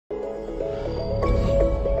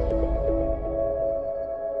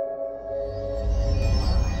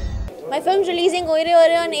film's releasing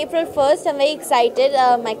Uyire on April 1st. I'm very excited.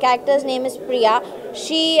 My character's name is Priya.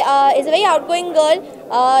 She is a very outgoing girl.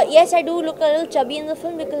 Yes, I do look a little chubby in the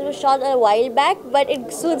film because it was shot a while back, but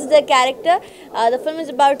it suits the character. The film is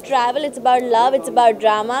about travel, it's about love, it's about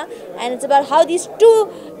drama, and it's about how these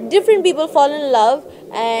two different people fall in love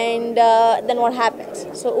and then what happens.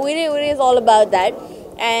 So Uyire is all about that.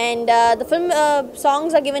 And the film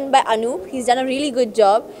songs are given by Anup. He's done a really good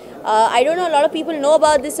job. I don't know a lot of people know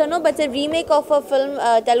about this or no, but it's a remake of a film,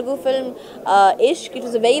 Telugu film, Ishq. It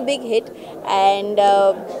was a very big hit, and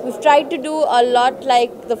we've tried to do a lot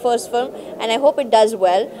like the first film, and I hope it does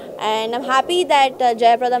well. And I'm happy that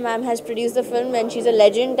Jayaprada ma'am has produced the film, and she's a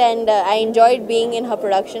legend, and I enjoyed being in her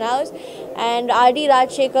production house. And R.D.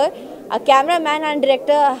 Rajshekhar, a cameraman and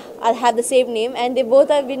director have the same name, and they both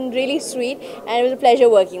have been really sweet, and it was a pleasure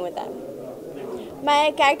working with them.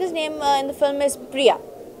 My character's name in the film is Priya.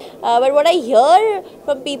 But what I hear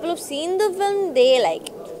from people who've seen the film, they like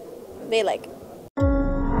it. They like it.